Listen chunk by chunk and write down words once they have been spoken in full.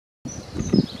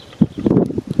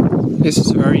This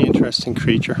is a very interesting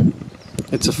creature.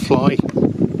 It's a fly,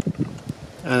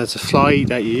 and it's a fly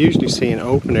that you usually see in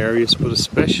open areas, but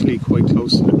especially quite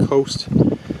close to the coast.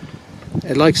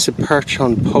 It likes to perch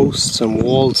on posts and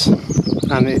walls,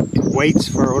 and it waits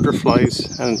for other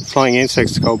flies and flying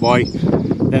insects to go by.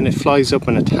 Then it flies up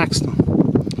and attacks them.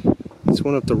 It's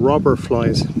one of the robber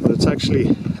flies, but it's actually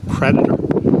a predator.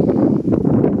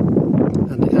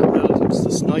 And they have relatives,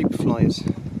 the snipe flies.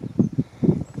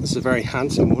 This is a very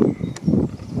handsome one.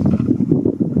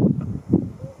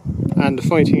 And the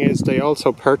funny thing is, they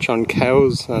also perch on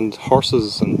cows and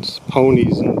horses and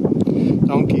ponies and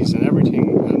donkeys and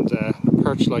everything, and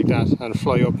perch like that and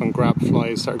fly up and grab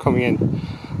flies that are coming in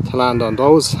to land on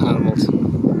those animals.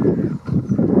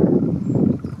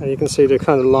 And you can see they're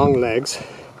kind of long legs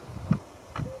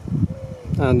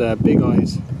and big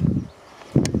eyes.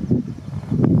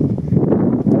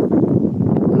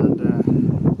 And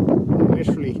they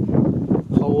literally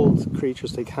hold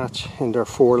creatures they catch in their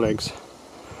forelegs.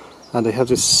 And they have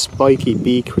this spiky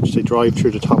beak which they drive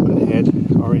through the top of the head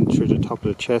or in through the top of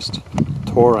the chest,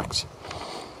 thorax.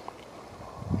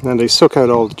 And they suck out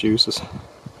all the juices.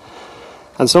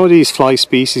 And some of these fly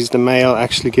species, the male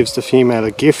actually gives the female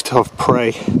a gift of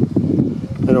prey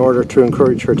in order to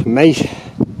encourage her to mate,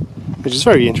 which is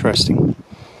very interesting.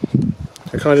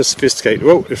 They're kind of sophisticated.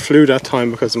 Whoa, it flew that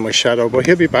time because of my shadow, but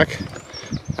he'll be back.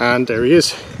 And there he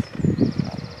is.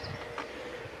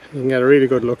 You can get a really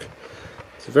good look.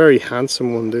 It's a very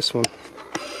handsome one, this one.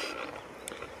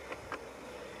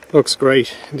 Looks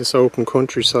great in this open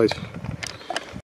countryside.